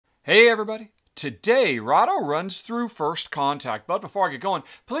Hey everybody! Today, Rahdo runs through First Contact, but before I get going,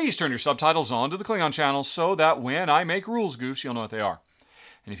 please turn your subtitles on to the Klingon channel so that when I make rules goofs, you'll know what they are.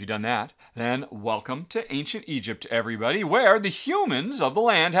 And if you've done that, then welcome to Ancient Egypt, everybody, where the humans of the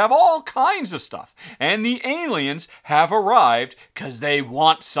land have all kinds of stuff, and the aliens have arrived because they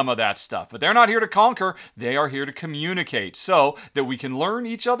want some of that stuff. But they're not here to conquer, they are here to communicate so that we can learn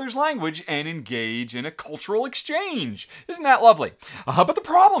each other's language and engage in a cultural exchange. Isn't that lovely? But the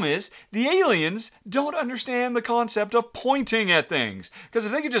problem is, the aliens don't understand the concept of pointing at things. Because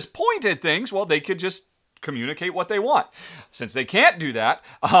if they could just point at things, well, they could just communicate what they want. Since they can't do that,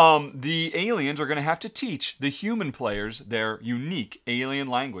 the aliens are going to have to teach the human players their unique alien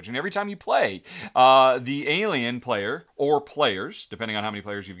language. And every time you play, the alien player, or players, depending on how many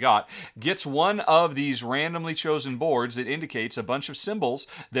players you've got, gets one of these randomly chosen boards that indicates a bunch of symbols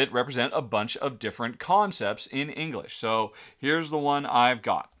that represent a bunch of different concepts in English. So here's the one I've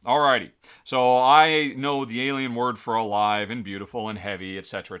got. Alrighty, so I know the alien word for alive and beautiful and heavy,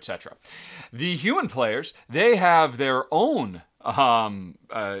 etc., etc. The human players, they have their own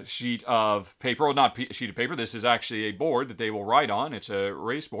sheet of paper, well, not a sheet of paper, this is actually a board that they will write on. It's a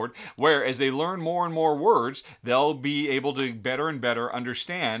race board, where as they learn more and more words, they'll be able to better and better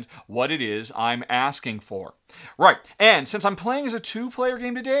understand what it is I'm asking for. Right, and since I'm playing as a two-player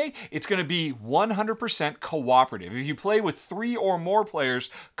game today, it's going to be 100% cooperative. If you play with 3 or more players,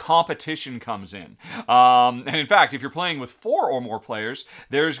 competition comes in. And in fact, if you're playing with 4 or more players,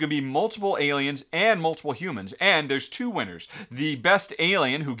 there's going to be multiple aliens and multiple humans, and there's 2 winners. The best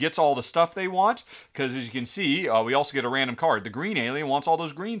alien who gets all the stuff they want, because as you can see, we also get a random card. The green alien wants all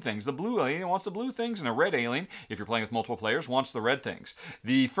those green things. The blue alien wants the blue things, and a red alien, if you're playing with multiple players, wants the red things.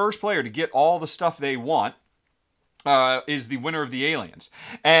 The first player to get all the stuff they want is the winner of the aliens.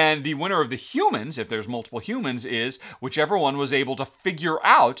 And the winner of the humans, if there's multiple humans, is whichever one was able to figure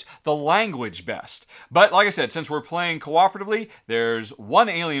out the language best. But like I said, since we're playing cooperatively, there's 1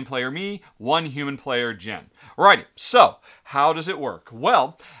 alien player, me, 1 human player, Jen. Alrighty, so how does it work?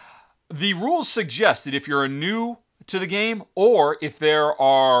 Well, the rules suggest that if you're new to the game, or if there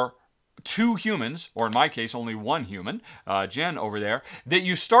are 2 humans, or in my case, only 1 human, Jen over there, that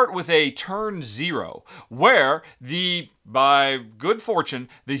you start with a turn 0, where by good fortune,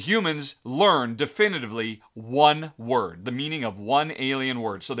 the humans learn definitively 1 word, the meaning of 1 alien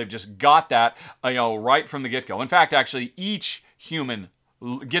word. So they've just got that, right from the get-go. In fact, actually, each human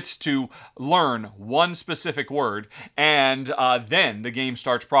gets to learn 1 specific word, and then the game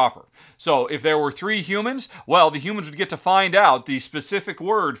starts proper. So if there were 3 humans, well, the humans would get to find out the specific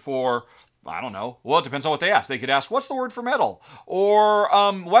word for, I don't know. Well, it depends on what they ask. They could ask, what's the word for metal? Or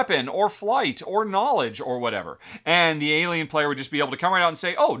weapon, or flight, or knowledge, or whatever. And the alien player would just be able to come right out and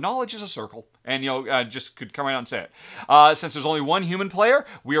say, oh, knowledge is a circle. And, just could come right out and say it. Since there's only 1 human player,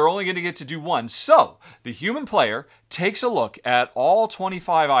 we are only going to get to do 1. So, the human player takes a look at all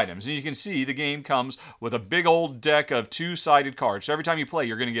 25 items. And you can see the game comes with a big old deck of 2-sided cards. So every time you play,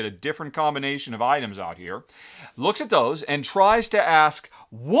 you're going to get a different combination of items out here. Looks at those and tries to ask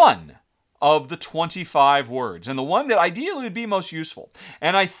 1 of the 25 words, and the one that ideally would be most useful.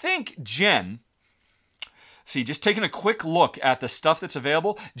 And I think Jen, just taking a quick look at the stuff that's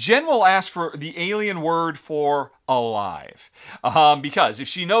available, Jen will ask for the alien word for alive. Because if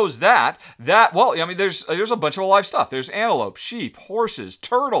she knows that, there's a bunch of alive stuff. There's antelope, sheep, horses,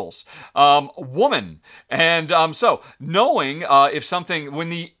 turtles, woman. And so knowing if something, when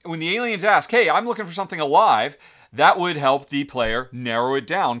the aliens ask, hey, I'm looking for something alive, that would help the player narrow it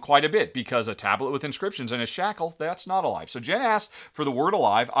down quite a bit, because a tablet with inscriptions and a shackle, that's not alive. So Jen asked for the word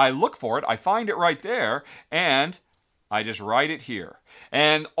alive. I look for it. I find it right there, and I just write it here.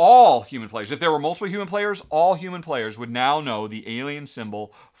 And all human players, if there were multiple human players, all human players would now know the alien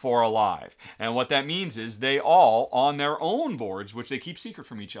symbol for alive. And what that means is they all, on their own boards, which they keep secret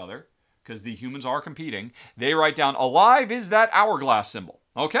from each other, because the humans are competing, they write down alive is that hourglass symbol.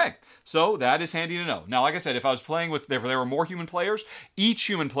 Okay, so that is handy to know. Now, like I said, if I was playing with, if there were more human players, each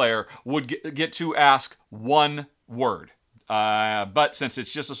human player would get to ask 1 word. But since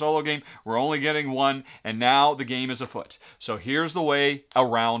it's just a solo game, we're only getting 1, and now the game is afoot. So here's the way a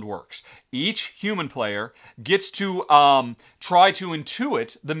round works. Each human player gets to try to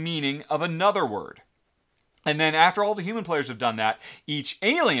intuit the meaning of another word. And then after all the human players have done that, each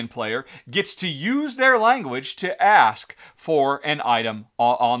alien player gets to use their language to ask for an item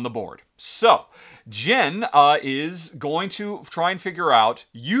on the board. So, Jen is going to try and figure out,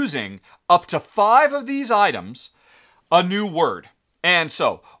 using up to 5 of these items, a new word. And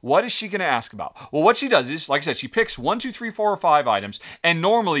so, what is she going to ask about? Well, what she does is, like I said, she picks 1, 2, 3, 4, or 5 items, and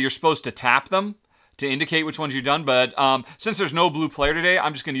normally you're supposed to tap them to indicate which ones you've done, but since there's no blue player today,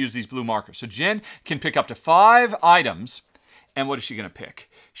 I'm just going to use these blue markers. So Jen can pick up to 5 items, and what is she going to pick?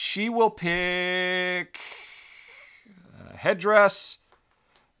 She will pick headdress,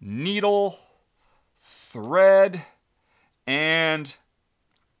 needle, thread, and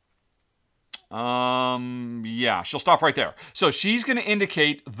yeah, she'll stop right there. So she's going to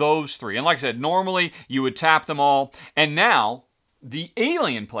indicate those 3. And like I said, normally you would tap them all. And now the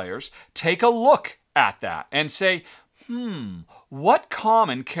alien players take a look at that and say, what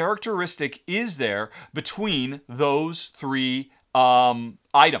common characteristic is there between those 3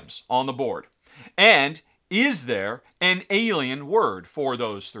 items on the board? And is there an alien word for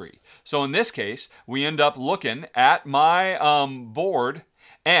those 3? So in this case, we end up looking at my board,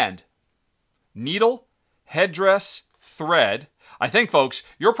 and needle, headdress, thread. I think, folks,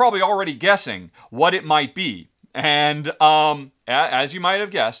 you're probably already guessing what it might be. And as you might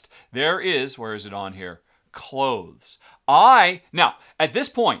have guessed, there is, where is it on here? Clothes. Now, at this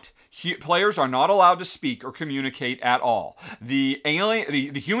point, players are not allowed to speak or communicate at all. The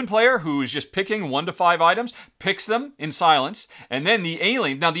human player who is just picking 1 to 5 items picks them in silence, and then the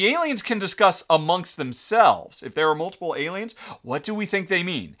alien. Now the aliens can discuss amongst themselves. If there are multiple aliens, what do we think they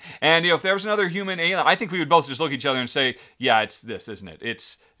mean? And if there was another human alien, I think we would both just look at each other and say, "Yeah, it's this, isn't it?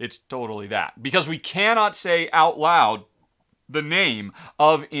 It's totally that," because we cannot say out loud the name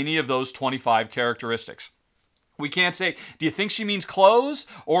of any of those 25 characteristics. We can't say, do you think she means clothes?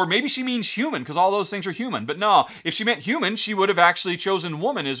 Or maybe she means human, because all those things are human. But no, if she meant human, she would have actually chosen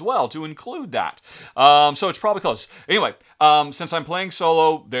woman as well to include that. So it's probably close. Anyway, since I'm playing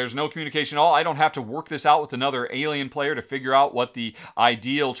solo, there's no communication at all. I don't have to work this out with another alien player to figure out what the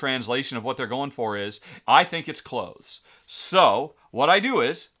ideal translation of what they're going for is. I think it's clothes. So what I do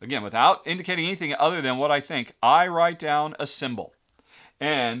is, again, without indicating anything other than what I think, I write down a symbol.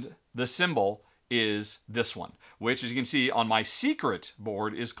 And the symbol is this one, which, as you can see on my secret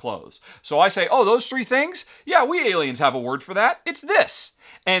board, is clothes. So I say, oh, those 3 things? Yeah, we aliens have a word for that. It's this.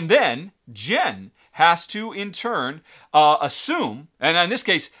 And then Jen has to, in turn, assume, and in this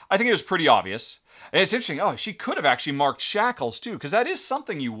case, I think it was pretty obvious. And it's interesting, oh, she could have actually marked shackles too, because that is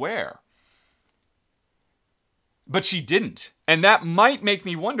something you wear. But she didn't. And that might make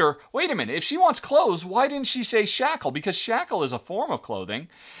me wonder, wait a minute, if she wants clothes, why didn't she say shackle? Because shackle is a form of clothing.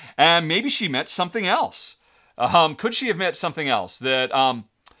 And maybe she meant something else. Could she have meant something else? That,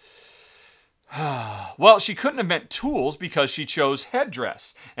 well, she couldn't have meant tools because she chose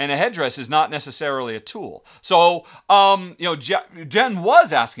headdress. And a headdress is not necessarily a tool. So, Jen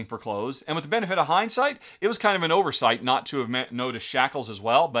was asking for clothes. And with the benefit of hindsight, it was kind of an oversight not to have noticed shackles as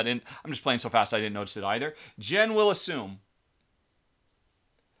well. But I'm just playing so fast I didn't notice it either. Jen will assume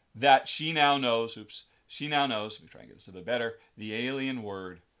that she now knows, let me try and get this a bit better, the alien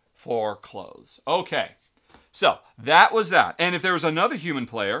word for clothes. Okay, so that was that. And if there was another human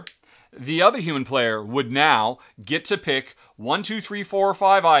player, the other human player would now get to pick 1, 2, 3, 4, or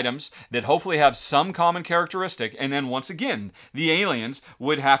 5 items that hopefully have some common characteristic. And then once again, the aliens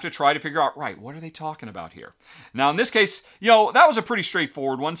would have to try to figure out, right, what are they talking about here? Now, in this case, that was a pretty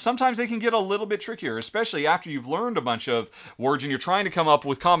straightforward one. Sometimes they can get a little bit trickier, especially after you've learned a bunch of words and you're trying to come up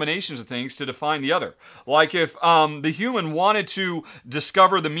with combinations of things to define the other. Like if the human wanted to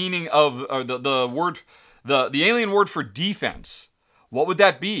discover the meaning of the alien word for defense, what would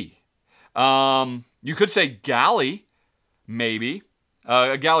that be? You could say galley, maybe.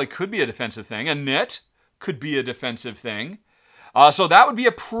 A galley could be a defensive thing. A net could be a defensive thing. So that would be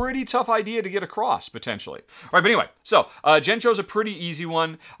a pretty tough idea to get across, potentially. All right, but anyway, so Jen chose a pretty easy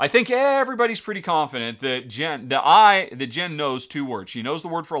one. I think everybody's pretty confident that Jen knows 2 words. She knows the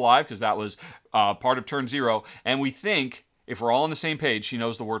word for alive, because that was part of turn 0. And we think, if we're all on the same page, she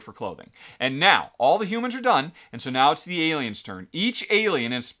knows the word for clothing. And now, all the humans are done, and so now it's the aliens' turn. Each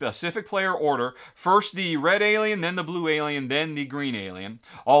alien in specific player order. First the red alien, then the blue alien, then the green alien.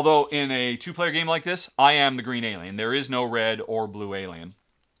 Although in a 2-player game like this, I am the green alien. There is no red or blue alien.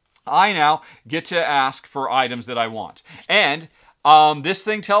 I now get to ask for items that I want. And this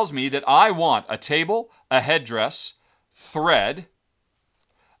thing tells me that I want a table, a headdress, thread,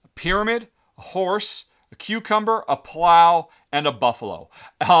 a pyramid, a horse, a cucumber, a plow, and a buffalo.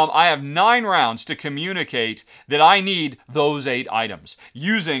 I have 9 rounds to communicate that I need those 8 items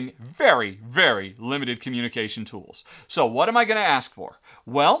using very, very limited communication tools. So what am I going to ask for?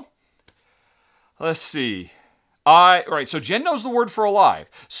 Well, let's see. Right, so Jen knows the word for alive.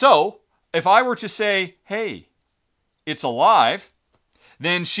 So if I were to say, hey, it's alive,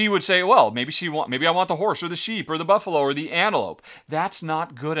 then she would say, well, maybe I want the horse or the sheep or the buffalo or the antelope. That's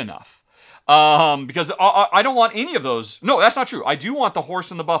not good enough. Because I don't want any of those. No, that's not true. I do want the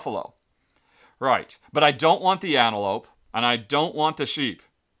horse and the buffalo, Right. But I don't want the antelope, and I don't want the sheep.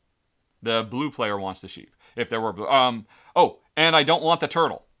 The blue player wants the sheep, if there were blue. Oh, and I don't want the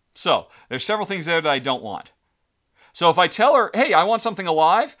turtle. So, there's several things there that I don't want. So if I tell her, hey, I want something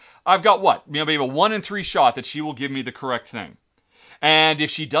alive, I've got what? Maybe a 1 in 3 shot that she will give me the correct thing. And if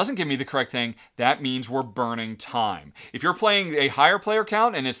she doesn't give me the correct thing, that means we're burning time. If you're playing a higher player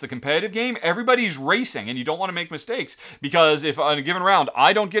count and it's the competitive game, everybody's racing and you don't want to make mistakes because if on a given round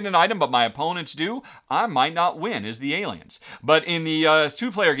I don't get an item but my opponents do, I might not win as the aliens. But in the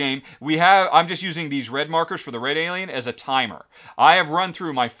 2-player game, I'm just using these red markers for the red alien as a timer. I have run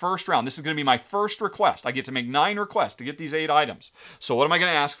through my first round. This is going to be my first request. I get to make 9 requests to get these 8 items. So what am I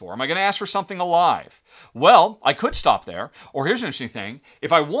going to ask for? Am I going to ask for something alive? Well, I could stop there. Or here's an interesting thing.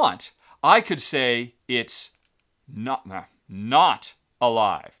 If I want, I could say it's not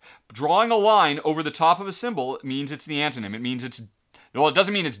alive. Drawing a line over the top of a symbol means it's the antonym. It means it's, well, it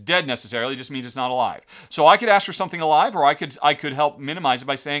doesn't mean it's dead necessarily. It just means it's not alive. So I could ask for something alive, or I could help minimize it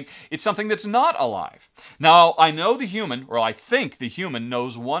by saying it's something that's not alive. Now, I know the human, or I think the human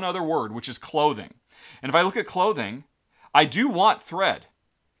knows one other word, which is clothing. And if I look at clothing, I do want thread.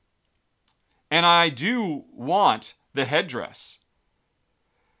 And I do want the headdress.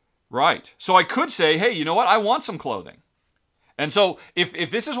 Right. So I could say, hey, you know what? I want some clothing. And so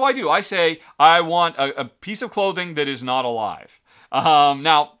if this is what I do, I say I want a piece of clothing that is not alive.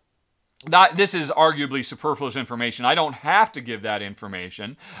 Now, this is arguably superfluous information. I don't have to give that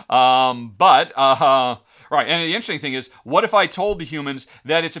information. Right. And the interesting thing is, what if I told the humans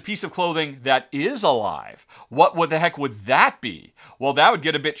that it's a piece of clothing that is alive? What the heck would that be? Well, that would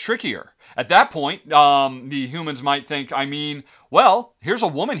get a bit trickier. At that point, the humans might think, well, here's a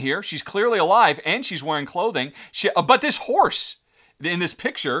woman here. She's clearly alive and she's wearing clothing. But this horse in this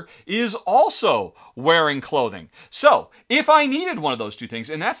picture is also wearing clothing. So if I needed one of those two things,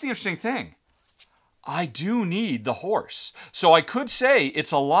 and that's the interesting thing, I do need the horse. So I could say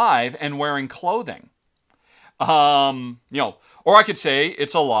it's alive and wearing clothing. Or I could say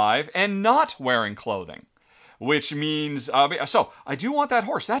it's alive and not wearing clothing. Which means, so I do want that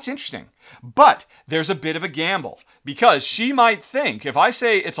horse. That's interesting. But there's a bit of a gamble. Because she might think, if I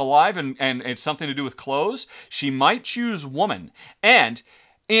say it's alive and it's something to do with clothes, she might choose woman. And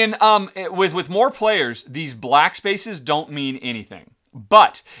with more players, these black spaces don't mean anything.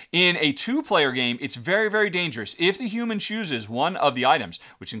 But in a 2-player game, it's very, very dangerous. If the human chooses one of the items,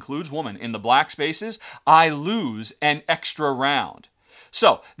 which includes woman, in the black spaces, I lose an extra round.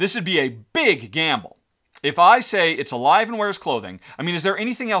 So this would be a big gamble. If I say it's alive and wears clothing, is there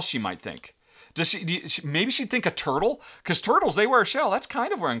anything else she might think? Maybe she'd think a turtle? Because turtles, they wear a shell. That's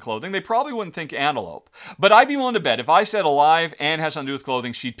kind of wearing clothing. They probably wouldn't think antelope. But I'd be willing to bet if I said alive and has something to do with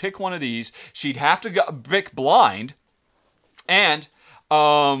clothing, she'd pick one of these. She'd have to pick blind. And,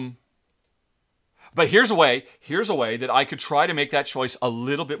 but here's a way that I could try to make that choice a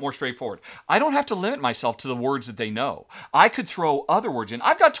little bit more straightforward. I don't have to limit myself to the words that they know. I could throw other words in.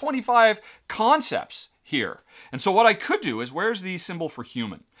 I've got 25 concepts here. And so what I could do is, where's the symbol for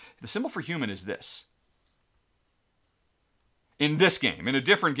human? The symbol for human is this. In this game. In a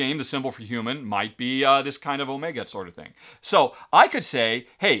different game, the symbol for human might be this kind of omega sort of thing. So I could say,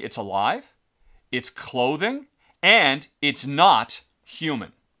 hey, it's alive, it's clothing, and it's not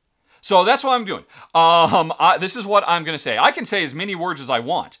human. So that's what I'm doing. This is what I'm going to say. I can say as many words as I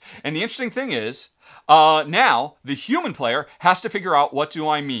want. And the interesting thing is, now the human player has to figure out, what do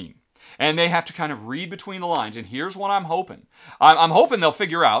I mean? And they have to kind of read between the lines. And here's what I'm hoping. I'm hoping they'll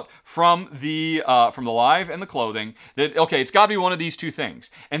figure out from the live and the clothing that, okay, it's got to be one of these two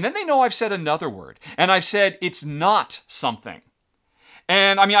things. And then they know I've said another word. And I've said it's not something.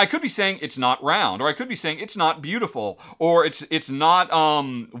 And I could be saying it's not round, or I could be saying it's not beautiful, or it's not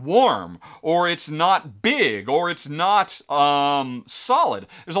warm, or it's not big, or it's not solid,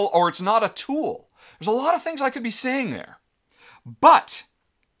 or it's not a tool. There's a lot of things I could be saying there. But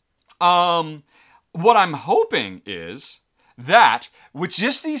what I'm hoping is that with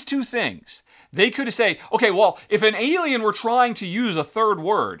just these two things, they could say, okay, well, if an alien were trying to use a third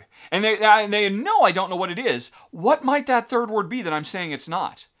word, and they know I don't know what it is, what might that third word be that I'm saying it's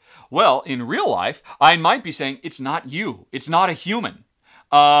not? Well, in real life, I might be saying it's not you. It's not a human.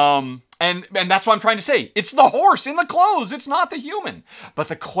 And that's what I'm trying to say. It's the horse in the clothes. It's not the human. But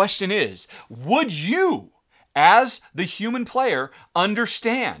the question is, would you, as the human player,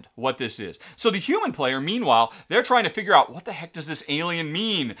 understand what this is? So the human player, meanwhile, they're trying to figure out, what the heck does this alien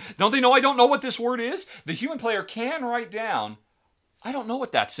mean? Don't they know I don't know what this word is? The human player can write down, I don't know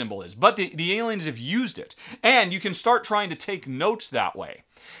what that symbol is, but the aliens have used it. And you can start trying to take notes that way.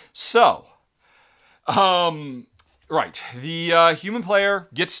 So, right. The human player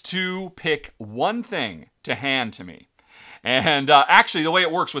gets to pick one thing to hand to me. And actually, the way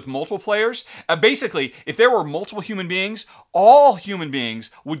it works with multiple players, basically, if there were multiple human beings, all human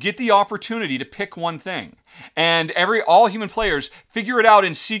beings would get the opportunity to pick one thing. And all human players figure it out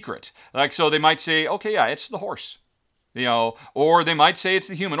in secret. Like, so they might say, okay, yeah, it's the horse. Or they might say it's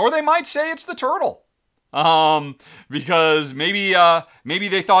the human. Or they might say it's the turtle. Because maybe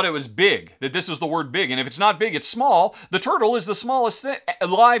they thought it was big, that this is the word big, and if it's not big, it's small. The turtle is the smallest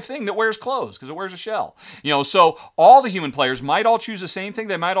live thing that wears clothes because it wears a shell. So all the human players might all choose the same thing.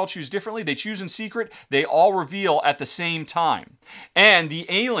 They might all choose differently. They choose in secret. They all reveal at the same time. And the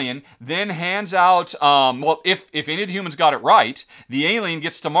alien then hands out, if any of the humans got it right, the alien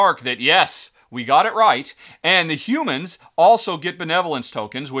gets to mark that, yes, we got it right, and the humans also get benevolence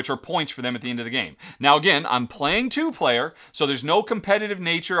tokens, which are points for them at the end of the game. Now again, I'm playing 2-player, so there's no competitive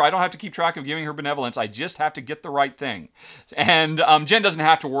nature. I don't have to keep track of giving her benevolence. I just have to get the right thing. And Jen doesn't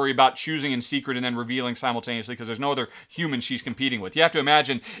have to worry about choosing in secret and then revealing simultaneously because there's no other human she's competing with. You have to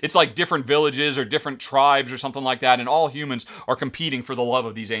imagine it's like different villages or different tribes or something like that, and all humans are competing for the love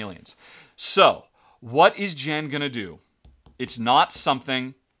of these aliens. So, what is Jen going to do? It's not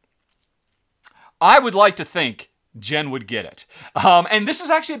something... I would like to think Jen would get it. And this is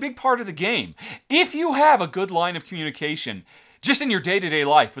actually a big part of the game. If you have a good line of communication, just in your day-to-day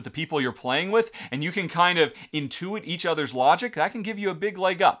life with the people you're playing with, and you can kind of intuit each other's logic, that can give you a big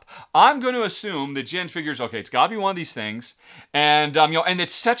leg up. I'm going to assume that Jen figures, okay, it's got to be one of these things, and and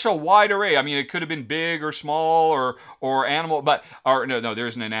it's such a wide array. I mean, it could have been big or small or animal, no, there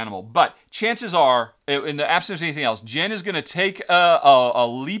isn't an animal. But chances are, in the absence of anything else, Jen is going to take a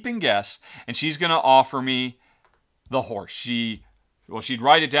leaping guess, and she's going to offer me the horse. She'd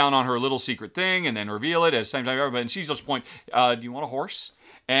write it down on her little secret thing and then reveal it at the same time. And she's just point, do you want a horse?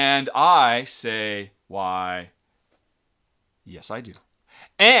 And I say, why, yes, I do.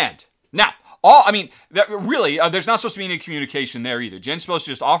 And now, there's not supposed to be any communication there either. Jen's supposed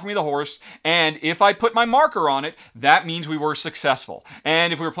to just offer me the horse, and if I put my marker on it, that means we were successful.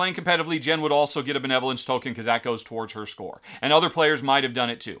 And if we were playing competitively, Jen would also get a benevolence token because that goes towards her score. And other players might have done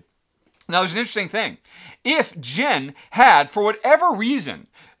it too. Now, there's an interesting thing. If Jen had, for whatever reason,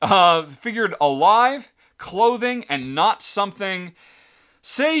 figured alive, clothing, and not something,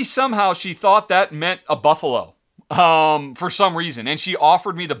 say somehow she thought that meant a buffalo for some reason, and she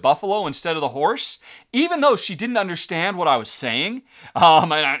offered me the buffalo instead of the horse, even though she didn't understand what I was saying,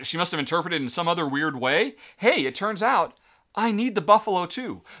 and she must have interpreted it in some other weird way, hey, it turns out I need the buffalo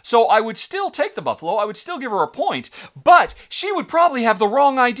too. So I would still take the buffalo, I would still give her a point, but she would probably have the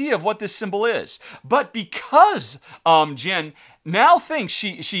wrong idea of what this symbol is. But because Jen now thinks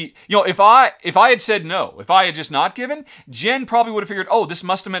if I had said no, if I had just not given, Jen probably would have figured, oh, this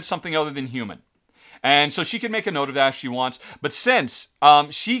must have meant something other than human. And so she could make a note of that if she wants. But since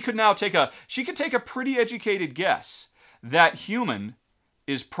she could take a pretty educated guess that human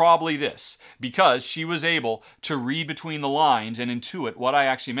is probably this, because she was able to read between the lines and intuit what I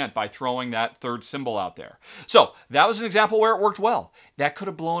actually meant by throwing that third symbol out there. So that was an example where it worked well. That could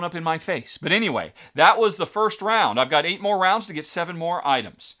have blown up in my face. But anyway, that was the first round. I've got 8 more rounds to get 7 more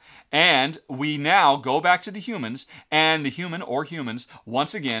items. And we now go back to the humans, and the human or humans,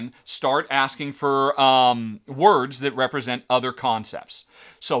 once again, start asking for words that represent other concepts.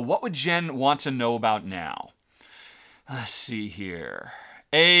 So what would Jen want to know about now? Let's see here.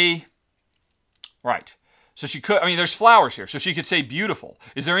 Right. So she could, there's flowers here, so she could say beautiful.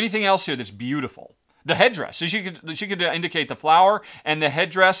 Is there anything else here that's beautiful? The headdress. So she could indicate the flower and the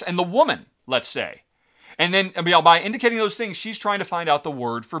headdress and the woman, let's say. And then by indicating those things, she's trying to find out the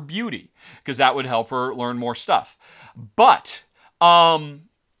word for beauty, because that would help her learn more stuff. But, but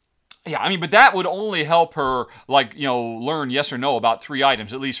that would only help her, learn yes or no about 3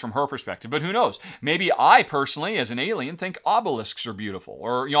 items, at least from her perspective. But who knows? Maybe I personally, as an alien, think obelisks are beautiful.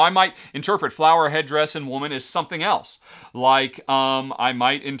 Or, I might interpret flower, headdress, and woman as something else. I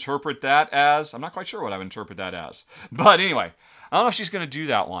might interpret that as, I'm not quite sure what I would interpret that as. But anyway, I don't know if she's going to do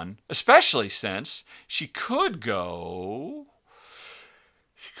that one, especially since she could go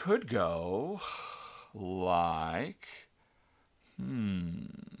like,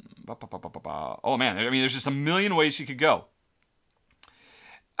 oh man, there's just a million ways she could go.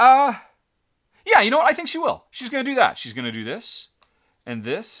 Yeah, you know what? I think she will. She's going to do that. She's going to do this, and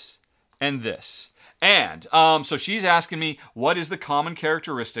this, and this. And so she's asking me, what is the common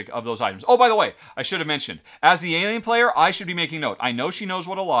characteristic of those items? Oh, by the way, I should have mentioned, as the alien player, I should be making note. I know she knows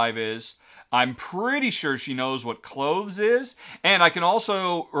what alive is. I'm pretty sure she knows what clothes is. And I can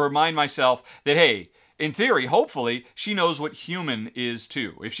also remind myself that, hey, in theory, hopefully, she knows what human is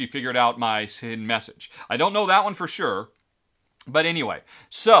too, if she figured out my hidden message. I don't know that one for sure. But anyway,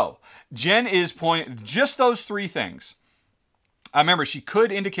 so Jen is pointing just those 3 things. I remember she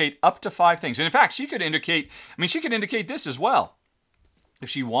could indicate up to 5 things. And in fact, she could indicate this as well if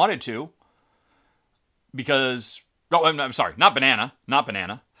she wanted to. Because, oh, I'm sorry, not banana.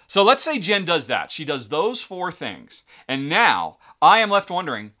 So let's say Jen does that. She does those 4 things. And now I am left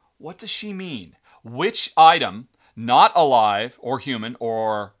wondering, what does she mean? Which item, not alive or human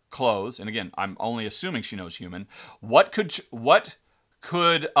or clothes, and again, I'm only assuming she knows human, what could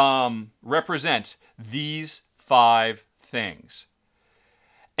represent these 5 things?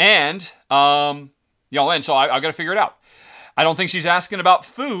 And, and so I've got to figure it out. I don't think she's asking about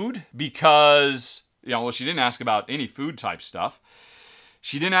food because, she didn't ask about any food type stuff.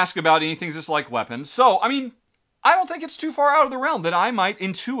 She didn't ask about anything just like weapons. So, I mean, I don't think it's too far out of the realm that I might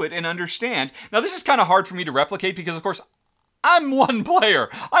intuit and understand. Now, this is kind of hard for me to replicate because, of course, I'm one player.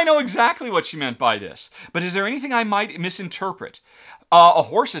 I know exactly what she meant by this. But is there anything I might misinterpret? A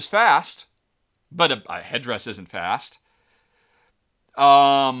horse is fast, but a headdress isn't fast.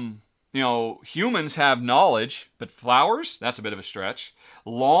 Humans have knowledge, but flowers? That's a bit of a stretch.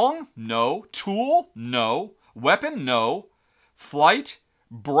 Long? No. Tool? No. Weapon? No. Flight?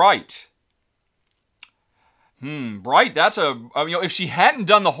 Bright. Bright, that's if she hadn't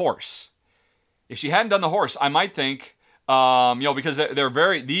done the horse, I might think, because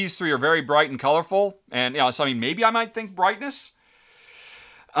these 3 are very bright and colorful, and, so I mean, maybe I might think brightness.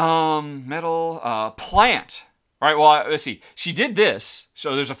 Metal, plant. All right, well, let's see. She did this,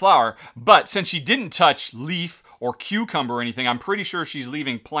 so there's a flower, but since she didn't touch leaf or cucumber or anything, I'm pretty sure she's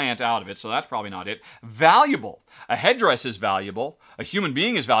leaving plant out of it, so that's probably not it. Valuable. A headdress is valuable. A human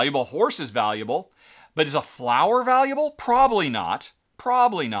being is valuable. A horse is valuable. But is a flower valuable? Probably not.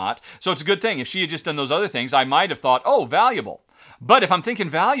 Probably not. So it's a good thing. If she had just done those other things, I might have thought, oh, valuable. But if I'm thinking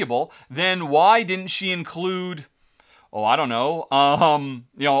valuable, then why didn't she include, I don't know,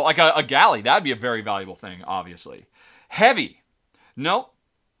 like a galley? That'd be a very valuable thing, obviously. Heavy. No.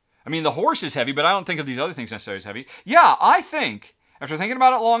 I mean, the horse is heavy, but I don't think of these other things necessarily as heavy. Yeah, I think, after thinking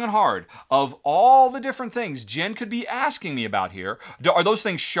about it long and hard, of all the different things Jen could be asking me about here, are those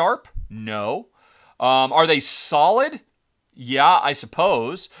things sharp? No. Are they solid? Yeah, I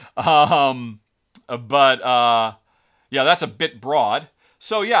suppose. But that's a bit broad.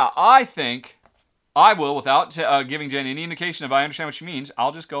 So yeah, I think I will, without giving Jen any indication if I understand what she means,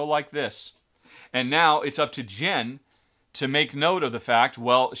 I'll just go like this. And now it's up to Jen to make note of the fact,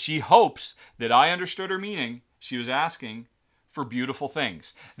 well, she hopes that I understood her meaning. She was asking for beautiful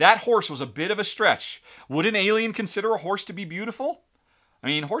things. That horse was a bit of a stretch. Would an alien consider a horse to be beautiful? I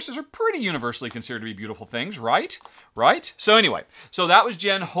mean, horses are pretty universally considered to be beautiful things, right? Right? So anyway, so that was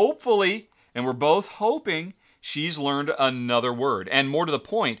Jen, hopefully, and we're both hoping she's learned another word. And more to the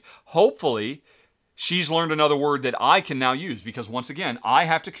point, hopefully, she's learned another word that I can now use because, once again, I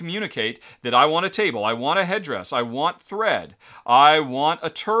have to communicate that I want a table, I want a headdress, I want thread, I want a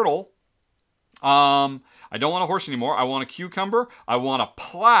turtle, I don't want a horse anymore, I want a cucumber, I want a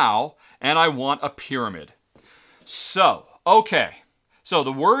plow, and I want a pyramid. So, okay. So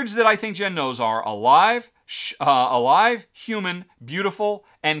the words that I think Jen knows are alive, human, beautiful,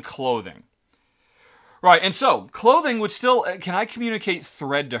 and clothing. Right, and so clothing would still, can I communicate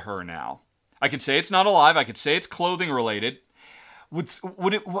thread to her now? I could say it's not alive, I could say it's clothing related.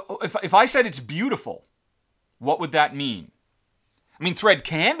 If I said it's beautiful, what would that mean? I mean, thread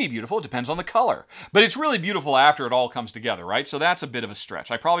can be beautiful, it depends on the color. But it's really beautiful after it all comes together, right? So that's a bit of a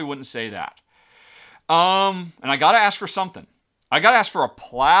stretch. I probably wouldn't say that. And I gotta ask for something. I gotta ask for a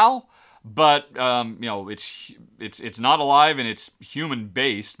plow, but it's not alive and it's human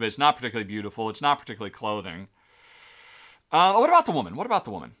based, but it's not particularly beautiful. It's not particularly clothing. What about the woman? What about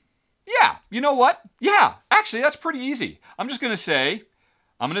the woman? Yeah, you know what? Yeah, actually, that's pretty easy. I'm gonna say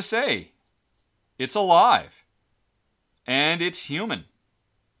it's alive and it's human.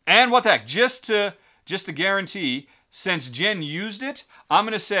 And what the heck? Just to guarantee. Since Jen used it, I'm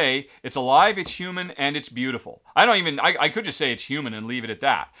going to say it's alive, it's human, and it's beautiful. I could just say it's human and leave it at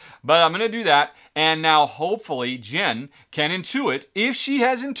that. But I'm going to do that, and now hopefully Jen can intuit, if she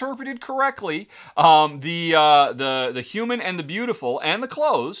has interpreted correctly, the human and the beautiful and the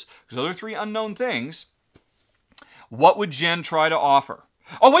clothes, because those are 3 unknown things, what would Jen try to offer?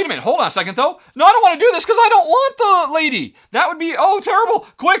 Oh, wait a minute. Hold on a second, though. No, I don't want to do this because I don't want the lady. That would be, terrible.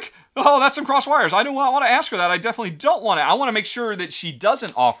 Quick. Oh, that's some cross wires. I don't want to ask her that. I definitely don't want to. I want to make sure that she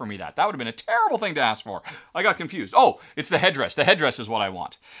doesn't offer me that. That would have been a terrible thing to ask for. I got confused. Oh, it's the headdress. The headdress is what I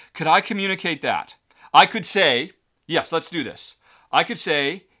want. Could I communicate that? I could say, yes, let's do this. I could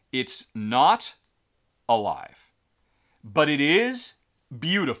say it's not alive. But it is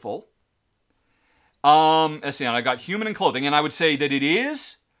beautiful. Let's see, I got human and clothing, and I would say that it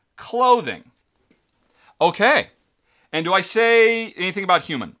is clothing. Okay. And do I say anything about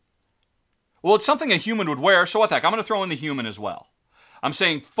human? Well, it's something a human would wear, so what the heck? I'm going to throw in the human as well. I'm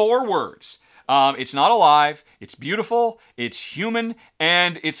saying 4 words. It's not alive, it's beautiful, it's human,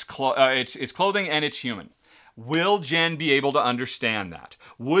 and it's clothing, and it's human. Will Jen be able to understand that?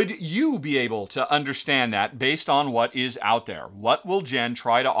 Would you be able to understand that based on what is out there? What will Jen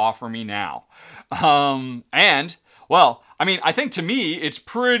try to offer me now? Well, I mean, I think to me, it's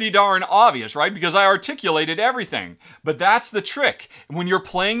pretty darn obvious, right? Because I articulated everything. But that's the trick. When you're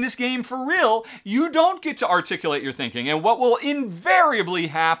playing this game for real, you don't get to articulate your thinking. And what will invariably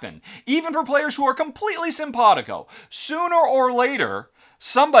happen, even for players who are completely simpatico, sooner or later,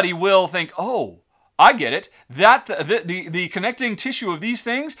 somebody will think, oh, I get it. That the connecting tissue of these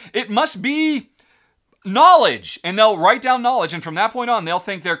things, it must be knowledge, and they'll write down knowledge, and from that point on they'll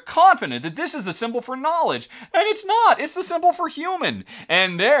think they're confident that this is the symbol for knowledge, and it's not. It's the symbol for human.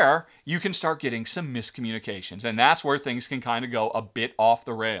 And there you can start getting some miscommunications, and that's where things can kind of go a bit off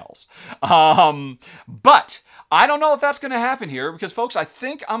the rails. But I don't know if that's going to happen here, because folks, I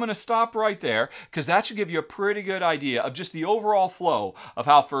think I'm going to stop right there, because that should give you a pretty good idea of just the overall flow of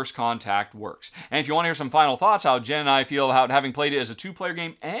how First Contact works. And if you want to hear some final thoughts how Jen and I feel about having played it as a 2-player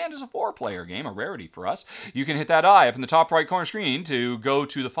game and as a 4-player game, a rarity for us, you can hit that I up in the top right corner screen to go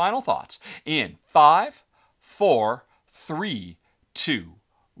to the final thoughts in 5, 4, 3, 2,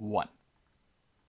 1.